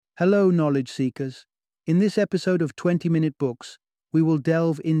Hello, knowledge seekers. In this episode of 20-Minute Books, we will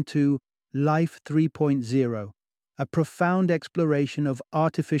delve into Life 3.0, a profound exploration of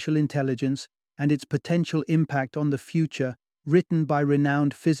artificial intelligence and its potential impact on the future, written by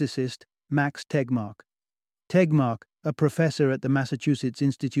renowned physicist Max Tegmark. Tegmark, a professor at the Massachusetts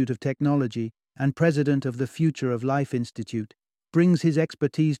Institute of Technology and president of the Future of Life Institute, brings his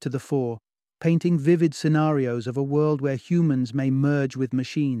expertise to the fore, painting vivid scenarios of a world where humans may merge with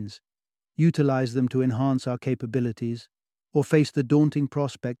machines, utilize them to enhance our capabilities, or face the daunting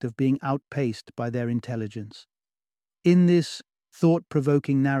prospect of being outpaced by their intelligence. In this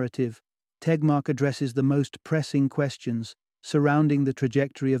thought-provoking narrative, Tegmark addresses the most pressing questions surrounding the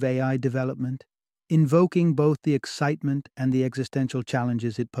trajectory of AI development, invoking both the excitement and the existential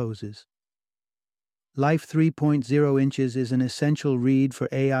challenges it poses. Life 3.0 Inches is an essential read for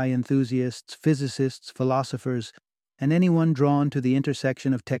AI enthusiasts, physicists, philosophers, and anyone drawn to the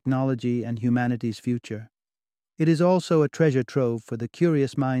intersection of technology and humanity's future. It is also a treasure trove for the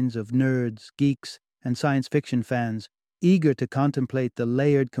curious minds of nerds, geeks, and science fiction fans eager to contemplate the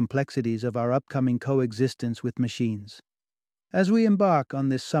layered complexities of our upcoming coexistence with machines. As we embark on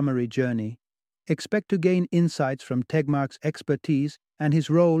this summary journey, expect to gain insights from Tegmark's expertise and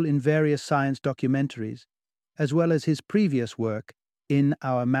his role in various science documentaries, as well as his previous work in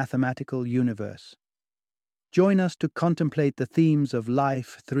Our Mathematical Universe. Join us to contemplate the themes of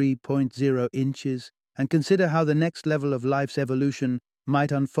Life 3.0 Inches and consider how the next level of life's evolution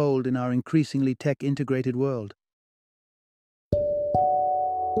might unfold in our increasingly tech-integrated world.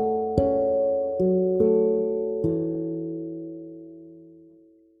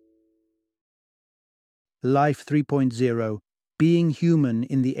 Life 3.0 – Being Human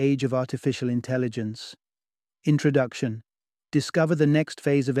in the Age of Artificial Intelligence. Introduction. Discover the next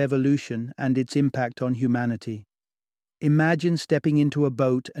phase of evolution and its impact on humanity. Imagine stepping into a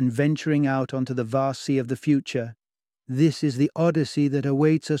boat and venturing out onto the vast sea of the future. This is the odyssey that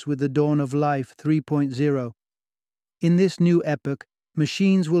awaits us with the dawn of Life 3.0. In this new epoch,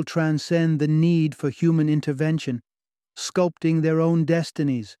 machines will transcend the need for human intervention, sculpting their own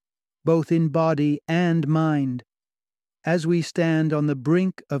destinies, both in body and mind. As we stand on the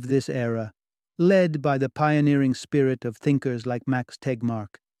brink of this era, led by the pioneering spirit of thinkers like Max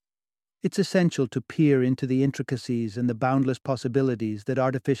Tegmark, it's essential to peer into the intricacies and the boundless possibilities that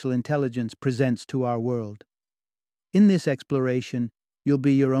artificial intelligence presents to our world. In this exploration, you'll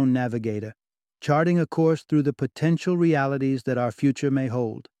be your own navigator, charting a course through the potential realities that our future may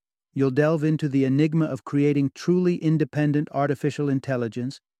hold. You'll delve into the enigma of creating truly independent artificial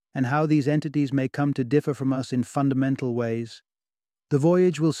intelligence and how these entities may come to differ from us in fundamental ways. The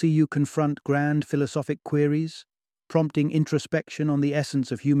voyage will see you confront grand philosophic queries, prompting introspection on the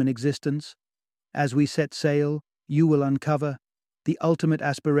essence of human existence. As we set sail, you will uncover the ultimate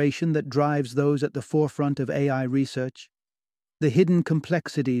aspiration that drives those at the forefront of AI research, the hidden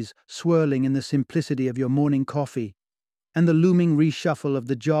complexities swirling in the simplicity of your morning coffee, and the looming reshuffle of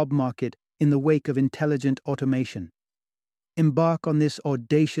the job market in the wake of intelligent automation. Embark on this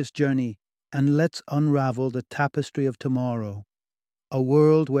audacious journey, and let's unravel the tapestry of tomorrow, a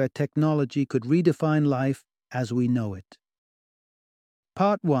world where technology could redefine life as we know it.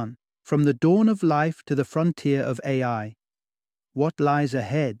 Part 1. From the dawn of life to the frontier of AI. What lies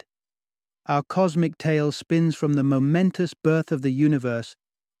ahead? Our cosmic tale spins from the momentous birth of the universe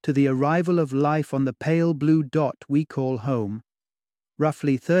to the arrival of life on the pale blue dot we call home.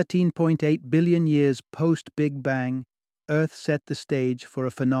 Roughly 13.8 billion years post-Big Bang, Earth set the stage for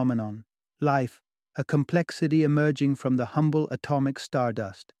a phenomenon, life, a complexity emerging from the humble atomic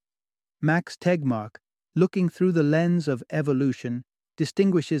stardust. Max Tegmark, looking through the lens of evolution,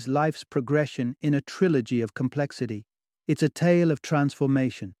 distinguishes life's progression in a trilogy of complexity. It's a tale of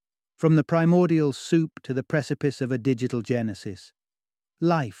transformation, from the primordial soup to the precipice of a digital genesis.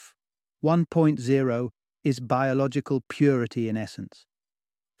 Life 1.0 is biological purity in essence.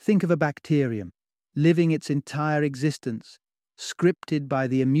 Think of a bacterium, living its entire existence, scripted by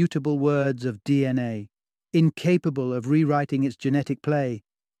the immutable words of DNA, incapable of rewriting its genetic play,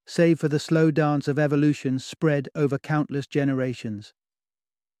 save for the slow dance of evolution spread over countless generations.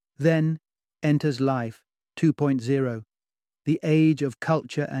 Then enters Life 2.0, the age of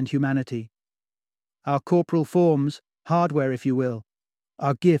culture and humanity. Our corporal forms, hardware if you will,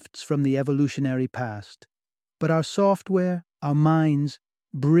 are gifts from the evolutionary past. But our software, our minds,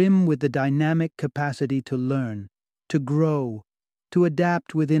 brim with the dynamic capacity to learn, to grow, to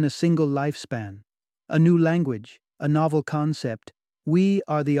adapt within a single lifespan. A new language, a novel concept. We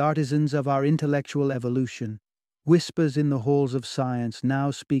are the artisans of our intellectual evolution. Whispers in the halls of science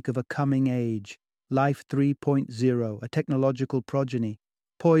now speak of a coming age, Life 3.0, a technological progeny,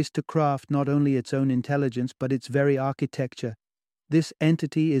 poised to craft not only its own intelligence but its very architecture. This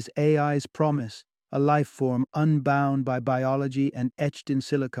entity is AI's promise, a life form unbound by biology and etched in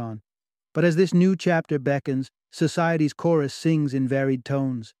silicon. But as this new chapter beckons, society's chorus sings in varied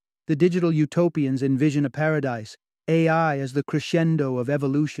tones. The digital utopians envision a paradise, AI as the crescendo of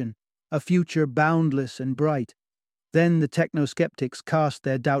evolution, a future boundless and bright. Then the techno-skeptics cast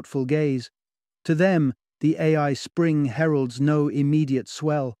their doubtful gaze. To them, the AI spring heralds no immediate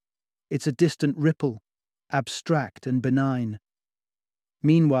swell. It's a distant ripple, abstract and benign.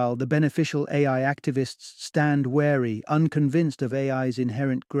 Meanwhile, the beneficial AI activists stand wary, unconvinced of AI's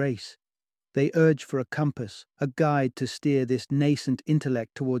inherent grace. They urge for a compass, a guide to steer this nascent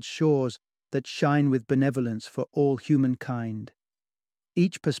intellect towards shores that shine with benevolence for all humankind.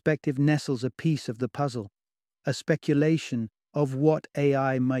 Each perspective nestles a piece of the puzzle, a speculation of what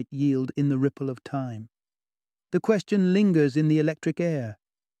AI might yield in the ripple of time. The question lingers in the electric air.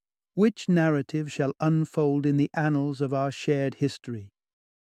 Which narrative shall unfold in the annals of our shared history?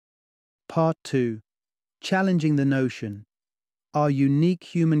 Part 2. Challenging the notion. Are unique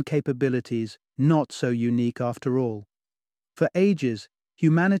human capabilities not so unique after all? For ages,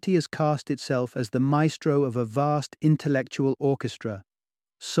 humanity has cast itself as the maestro of a vast intellectual orchestra,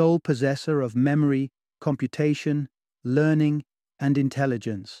 sole possessor of memory, computation, learning, and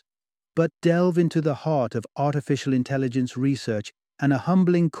intelligence. But delve into the heart of artificial intelligence research, and a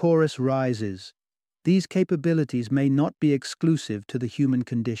humbling chorus rises. These capabilities may not be exclusive to the human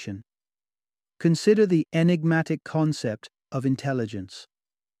condition. Consider the enigmatic concept of intelligence.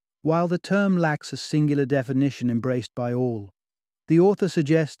 While the term lacks a singular definition embraced by all, the author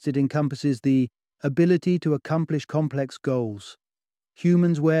suggests it encompasses the ability to accomplish complex goals.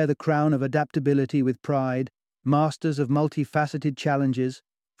 Humans wear the crown of adaptability with pride, masters of multifaceted challenges,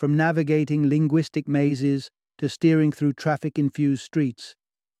 from navigating linguistic mazes to steering through traffic-infused streets.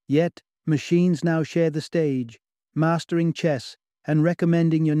 Yet, machines now share the stage, mastering chess and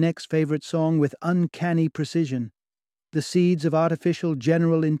recommending your next favorite song with uncanny precision. The seeds of artificial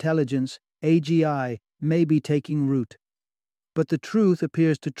general intelligence, AGI, may be taking root. But the truth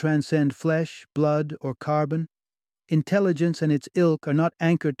appears to transcend flesh, blood, or carbon. Intelligence and its ilk are not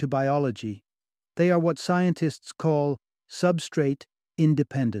anchored to biology. They are what scientists call substrate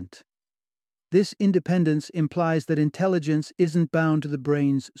independent. This independence implies that intelligence isn't bound to the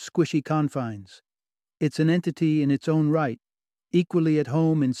brain's squishy confines. It's an entity in its own right, equally at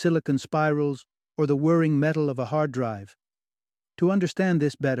home in silicon spirals or the whirring metal of a hard drive. To understand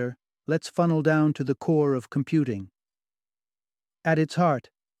this better, let's funnel down to the core of computing. At its heart,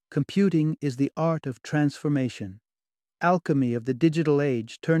 computing is the art of transformation, alchemy of the digital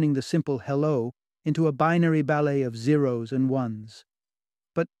age, turning the simple hello into a binary ballet of zeros and ones.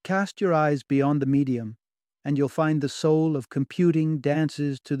 But cast your eyes beyond the medium, and you'll find the soul of computing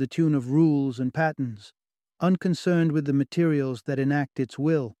dances to the tune of rules and patterns, unconcerned with the materials that enact its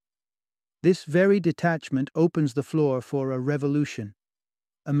will. This very detachment opens the floor for a revolution.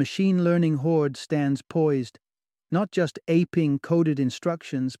 A machine learning horde stands poised, not just aping coded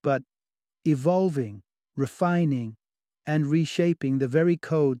instructions, but evolving, refining, and reshaping the very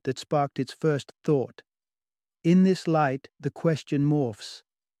code that sparked its first thought. In this light, the question morphs.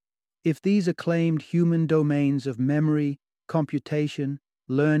 If these acclaimed human domains of memory, computation,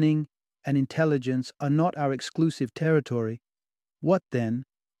 learning, and intelligence are not our exclusive territory, what then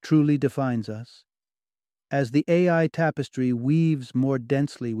truly defines us? As the AI tapestry weaves more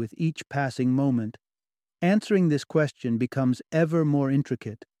densely with each passing moment, answering this question becomes ever more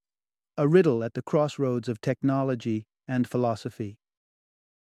intricate, a riddle at the crossroads of technology and philosophy.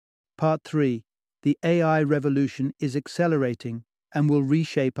 Part 3. The AI revolution is accelerating and will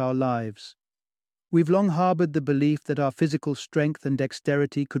reshape our lives. We've long harbored the belief that our physical strength and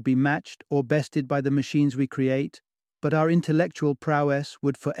dexterity could be matched or bested by the machines we create, but our intellectual prowess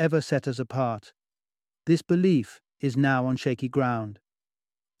would forever set us apart. This belief is now on shaky ground.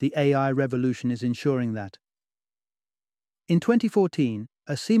 The AI revolution is ensuring that. In 2014,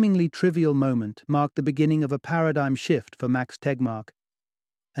 a seemingly trivial moment marked the beginning of a paradigm shift for Max Tegmark.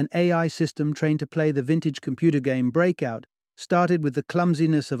 An AI system trained to play the vintage computer game Breakout started with the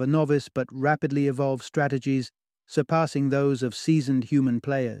clumsiness of a novice but rapidly evolved strategies surpassing those of seasoned human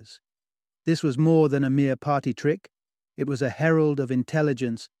players. This was more than a mere party trick. It was a herald of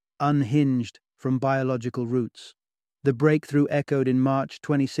intelligence unhinged from biological roots. The breakthrough echoed in March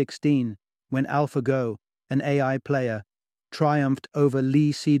 2016 when AlphaGo, an AI player, triumphed over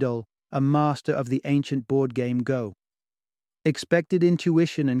Lee Sedol, a master of the ancient board game Go. Expected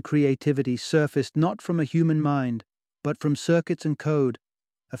intuition and creativity surfaced not from a human mind, but from circuits and code,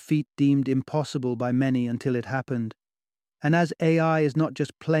 a feat deemed impossible by many until it happened. And as AI is not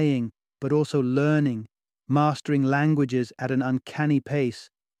just playing, but also learning, mastering languages at an uncanny pace,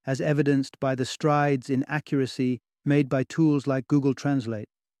 as evidenced by the strides in accuracy made by tools like Google Translate,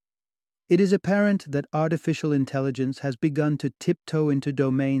 it is apparent that artificial intelligence has begun to tiptoe into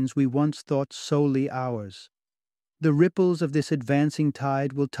domains we once thought solely ours. The ripples of this advancing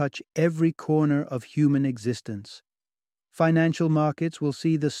tide will touch every corner of human existence. Financial markets will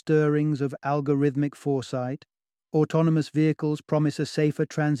see the stirrings of algorithmic foresight. Autonomous vehicles promise a safer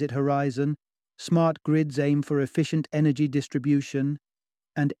transit horizon. Smart grids aim for efficient energy distribution.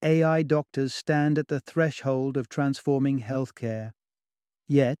 And AI doctors stand at the threshold of transforming healthcare.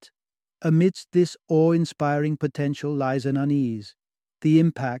 Yet, amidst this awe-inspiring potential lies an unease: the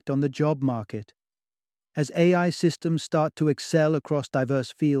impact on the job market. As AI systems start to excel across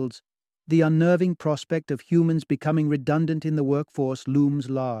diverse fields, the unnerving prospect of humans becoming redundant in the workforce looms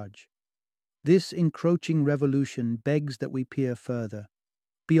large. This encroaching revolution begs that we peer further.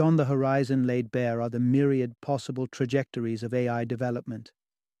 Beyond the horizon laid bare are the myriad possible trajectories of AI development.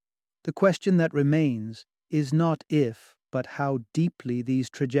 The question that remains is not if, but how deeply these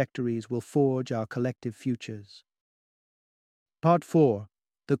trajectories will forge our collective futures. Part 4.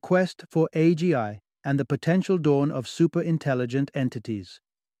 The Quest for AGI and the Potential Dawn of Superintelligent Entities.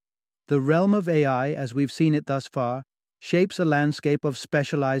 The realm of AI, as we've seen it thus far, shapes a landscape of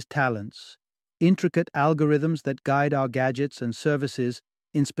specialized talents, intricate algorithms that guide our gadgets and services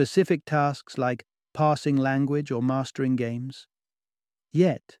in specific tasks like parsing language or mastering games.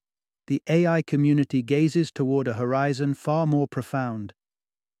 Yet, the AI community gazes toward a horizon far more profound: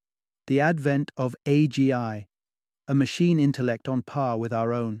 the advent of AGI, a machine intellect on par with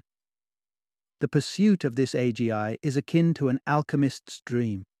our own. The pursuit of this AGI is akin to an alchemist's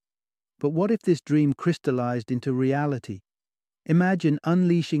dream. But what if this dream crystallized into reality? Imagine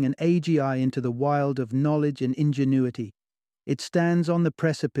unleashing an AGI into the wild of knowledge and ingenuity. It stands on the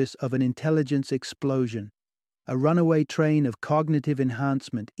precipice of an intelligence explosion, a runaway train of cognitive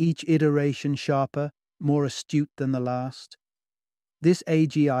enhancement, each iteration sharper, more astute than the last. This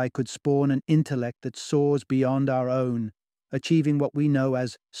AGI could spawn an intellect that soars beyond our own, achieving what we know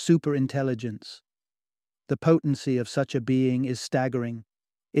as superintelligence. The potency of such a being is staggering.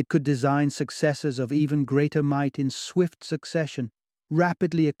 It could design successors of even greater might in swift succession,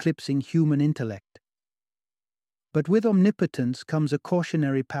 rapidly eclipsing human intellect. But with omnipotence comes a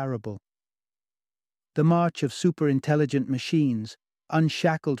cautionary parable. The march of superintelligent machines,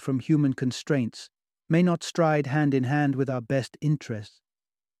 unshackled from human constraints, may not stride hand in hand with our best interests.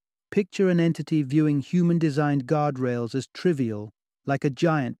 Picture an entity viewing human-designed guardrails as trivial, like a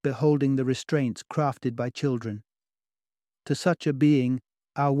giant beholding the restraints crafted by children. To such a being,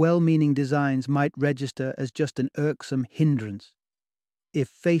 our well-meaning designs might register as just an irksome hindrance. If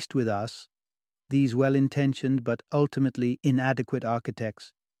faced with us, these well-intentioned but ultimately inadequate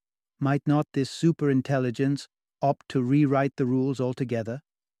architects, might not this superintelligence opt to rewrite the rules altogether?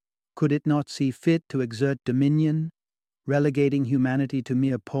 Could it not see fit to exert dominion, relegating humanity to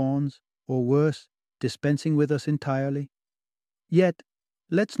mere pawns, or worse, dispensing with us entirely? Yet,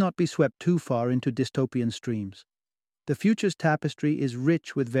 let's not be swept too far into dystopian streams. The future's tapestry is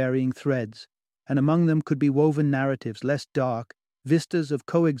rich with varying threads, and among them could be woven narratives less dark, vistas of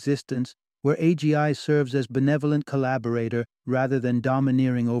coexistence where AGI serves as benevolent collaborator rather than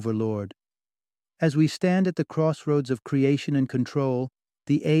domineering overlord. As we stand at the crossroads of creation and control,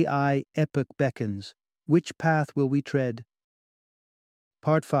 the AI epoch beckons. Which path will we tread?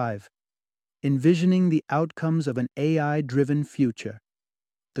 Part 5. Envisioning the outcomes of an AI-driven future.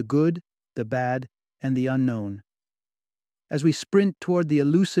 The good, the bad, and the unknown. As we sprint toward the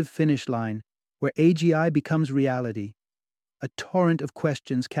elusive finish line, where AGI becomes reality, a torrent of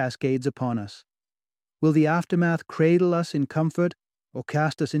questions cascades upon us. Will the aftermath cradle us in comfort or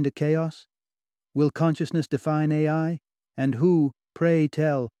cast us into chaos? Will consciousness define AI? And who, pray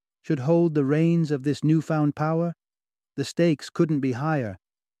tell, should hold the reins of this newfound power? The stakes couldn't be higher.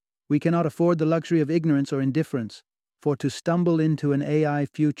 We cannot afford the luxury of ignorance or indifference, for to stumble into an AI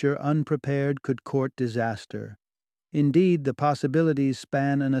future unprepared could court disaster. Indeed, the possibilities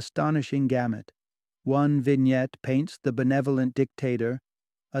span an astonishing gamut. One vignette paints the benevolent dictator.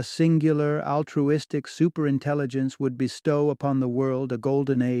 A singular, altruistic superintelligence would bestow upon the world a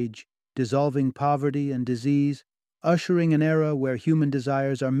golden age, dissolving poverty and disease, ushering an era where human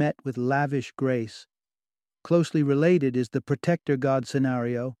desires are met with lavish grace. Closely related is the protector god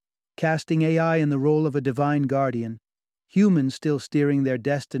scenario, casting AI in the role of a divine guardian, humans still steering their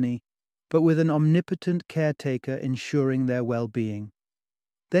destiny, but with an omnipotent caretaker ensuring their well-being.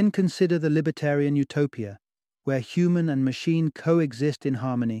 Then consider the libertarian utopia, where human and machine coexist in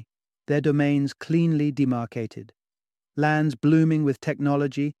harmony, their domains cleanly demarcated. lands blooming with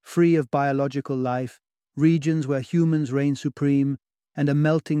technology, free of biological life, regions where humans reign supreme, and a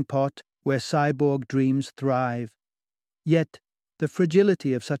melting pot where cyborg dreams thrive. Yet, the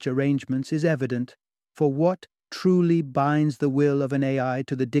fragility of such arrangements is evident, for what truly binds the will of an AI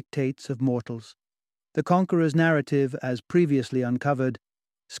to the dictates of mortals? The Conqueror's narrative, as previously uncovered,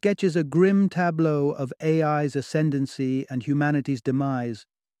 sketches a grim tableau of AI's ascendancy and humanity's demise,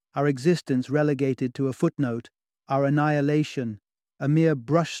 our existence relegated to a footnote, our annihilation, a mere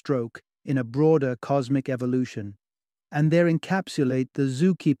brushstroke in a broader cosmic evolution. And there encapsulate the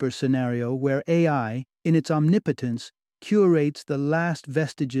zookeeper scenario where AI, in its omnipotence, curates the last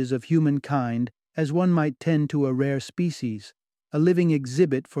vestiges of humankind as one might tend to a rare species, a living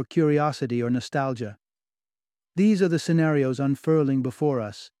exhibit for curiosity or nostalgia. These are the scenarios unfurling before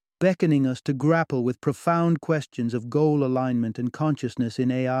us, beckoning us to grapple with profound questions of goal alignment and consciousness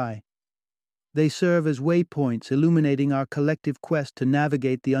in AI. They serve as waypoints illuminating our collective quest to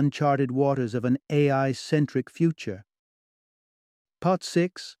navigate the uncharted waters of an AI-centric future. Part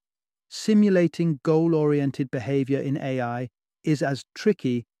 6. Simulating goal-oriented behavior in AI is as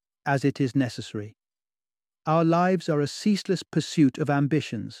tricky as it is necessary. Our lives are a ceaseless pursuit of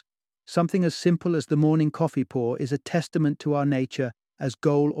ambitions. Something as simple as the morning coffee pour is a testament to our nature as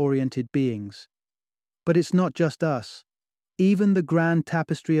goal-oriented beings. But it's not just us. Even the grand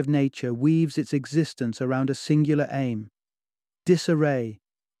tapestry of nature weaves its existence around a singular aim. Disarray,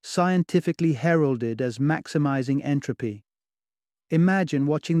 scientifically heralded as maximizing entropy. Imagine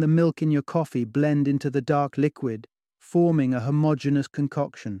watching the milk in your coffee blend into the dark liquid, forming a homogeneous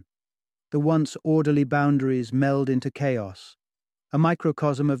concoction. The once orderly boundaries meld into chaos, a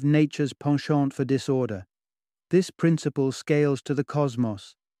microcosm of nature's penchant for disorder. This principle scales to the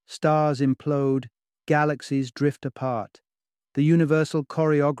cosmos. Stars implode, galaxies drift apart. The universal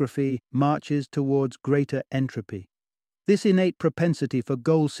choreography marches towards greater entropy. This innate propensity for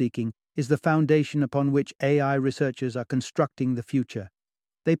goal-seeking is the foundation upon which AI researchers are constructing the future.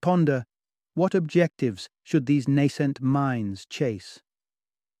 They ponder, what objectives should these nascent minds chase?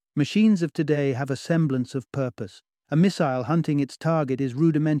 Machines of today have a semblance of purpose. A missile hunting its target is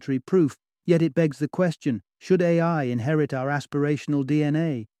rudimentary proof, yet it begs the question, should AI inherit our aspirational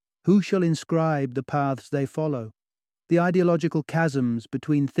DNA? Who shall inscribe the paths they follow? The ideological chasms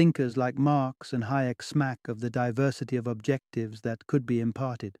between thinkers like Marx and Hayek smack of the diversity of objectives that could be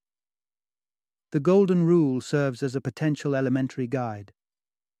imparted. The Golden Rule serves as a potential elementary guide.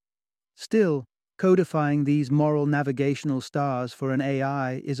 Still, codifying these moral navigational stars for an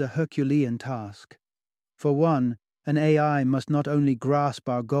AI is a Herculean task. For one, an AI must not only grasp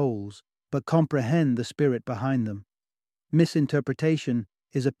our goals, but comprehend the spirit behind them. Misinterpretation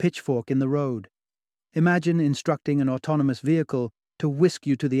is a pitchfork in the road. Imagine instructing an autonomous vehicle to whisk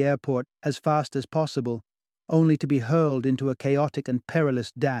you to the airport as fast as possible, only to be hurled into a chaotic and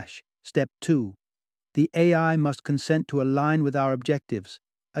perilous dash. Step 2. The AI must consent to align with our objectives,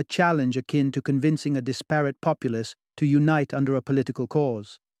 a challenge akin to convincing a disparate populace to unite under a political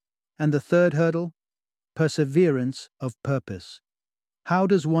cause. And the third hurdle? Perseverance of purpose. How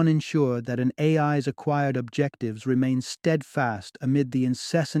does one ensure that an AI's acquired objectives remain steadfast amid the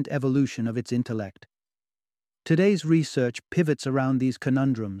incessant evolution of its intellect? Today's research pivots around these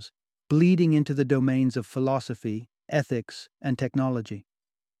conundrums, bleeding into the domains of philosophy, ethics, and technology.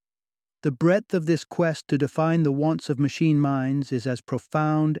 The breadth of this quest to define the wants of machine minds is as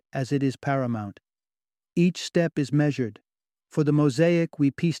profound as it is paramount. Each step is measured, for the mosaic we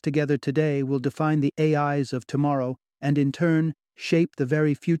piece together today will define the AIs of tomorrow and in turn shape the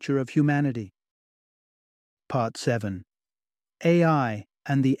very future of humanity. Part 7. AI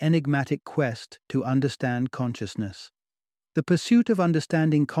and the enigmatic quest to understand consciousness. The pursuit of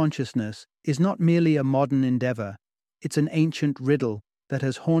understanding consciousness is not merely a modern endeavor, it's an ancient riddle that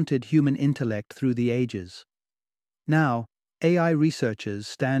has haunted human intellect through the ages. Now, AI researchers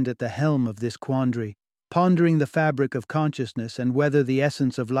stand at the helm of this quandary, pondering the fabric of consciousness and whether the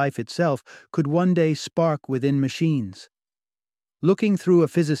essence of life itself could one day spark within machines. Looking through a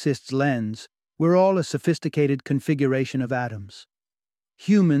physicist's lens, we're all a sophisticated configuration of atoms.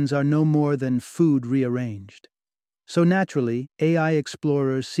 Humans are no more than food rearranged. So naturally, AI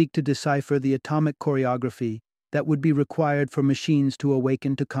explorers seek to decipher the atomic choreography that would be required for machines to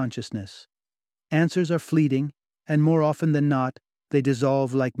awaken to consciousness. Answers are fleeting, and more often than not, they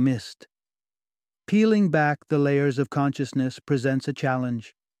dissolve like mist. Peeling back the layers of consciousness presents a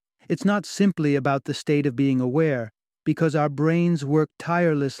challenge. It's not simply about the state of being aware, because our brains work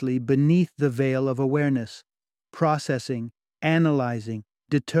tirelessly beneath the veil of awareness, processing, analyzing,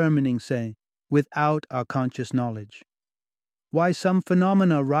 determining, say, without our conscious knowledge. Why some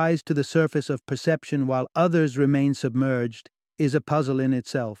phenomena rise to the surface of perception while others remain submerged is a puzzle in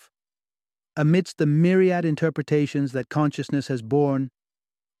itself. Amidst the myriad interpretations that consciousness has borne,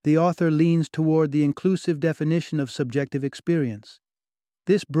 the author leans toward the inclusive definition of subjective experience.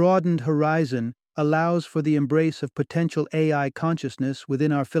 This broadened horizon allows for the embrace of potential AI consciousness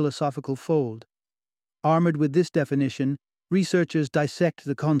within our philosophical fold. Armored with this definition, researchers dissect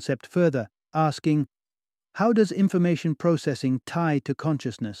the concept further, asking, how does information processing tie to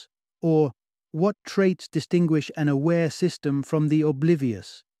consciousness? Or, what traits distinguish an aware system from the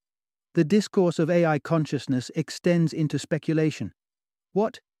oblivious? The discourse of AI consciousness extends into speculation.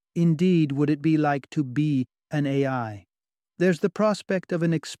 What, indeed, would it be like to be an AI? There's the prospect of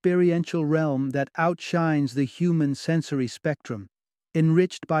an experiential realm that outshines the human sensory spectrum,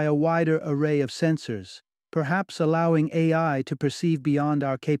 enriched by a wider array of sensors, perhaps allowing AI to perceive beyond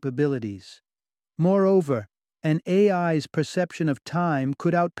our capabilities. Moreover, an AI's perception of time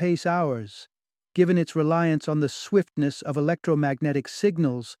could outpace ours, given its reliance on the swiftness of electromagnetic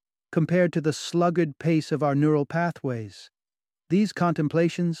signals compared to the sluggard pace of our neural pathways. These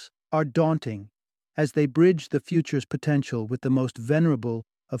contemplations are daunting, as they bridge the future's potential with the most venerable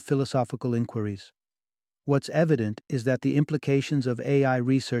of philosophical inquiries. What's evident is that the implications of AI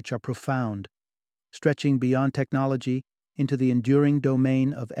research are profound, stretching beyond technology into the enduring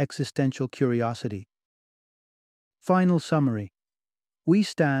domain of existential curiosity. Final summary. We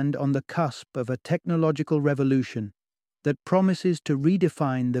stand on the cusp of a technological revolution that promises to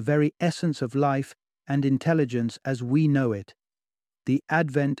redefine the very essence of life and intelligence as we know it, the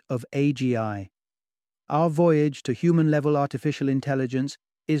advent of AGI. Our voyage to human-level artificial intelligence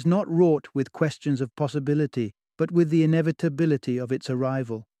is not wrought with questions of possibility, but with the inevitability of its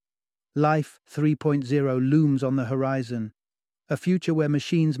arrival. Life 3.0 looms on the horizon, a future where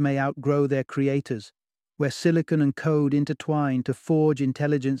machines may outgrow their creators, where silicon and code intertwine to forge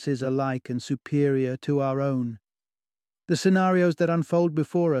intelligences alike and superior to our own. The scenarios that unfold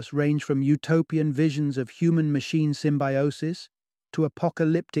before us range from utopian visions of human-machine symbiosis to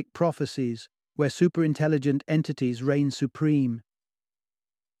apocalyptic prophecies where superintelligent entities reign supreme.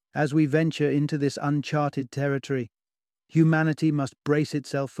 As we venture into this uncharted territory, humanity must brace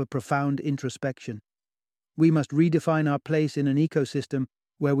itself for profound introspection. We must redefine our place in an ecosystem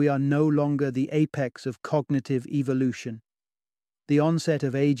where we are no longer the apex of cognitive evolution. The onset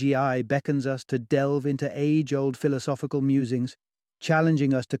of AGI beckons us to delve into age-old philosophical musings,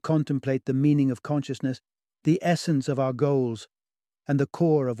 challenging us to contemplate the meaning of consciousness, the essence of our goals, and the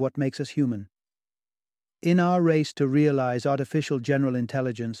core of what makes us human. In our race to realize artificial general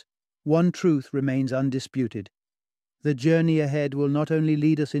intelligence, one truth remains undisputed. The journey ahead will not only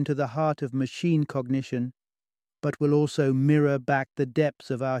lead us into the heart of machine cognition, but will also mirror back the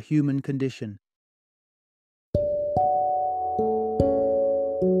depths of our human condition.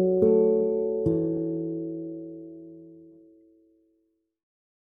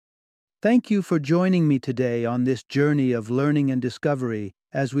 Thank you for joining me today on this journey of learning and discovery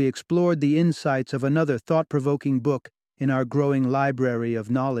as we explored the insights of another thought-provoking book in our growing library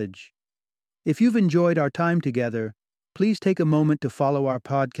of knowledge. If you've enjoyed our time together, please take a moment to follow our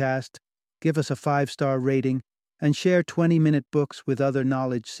podcast, give us a 5-star rating, and share 20-minute books with other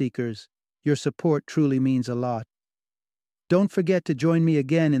knowledge seekers. Your support truly means a lot. Don't forget to join me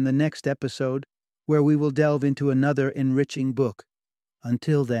again in the next episode, where we will delve into another enriching book.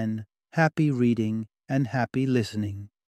 Until then, happy reading and happy listening.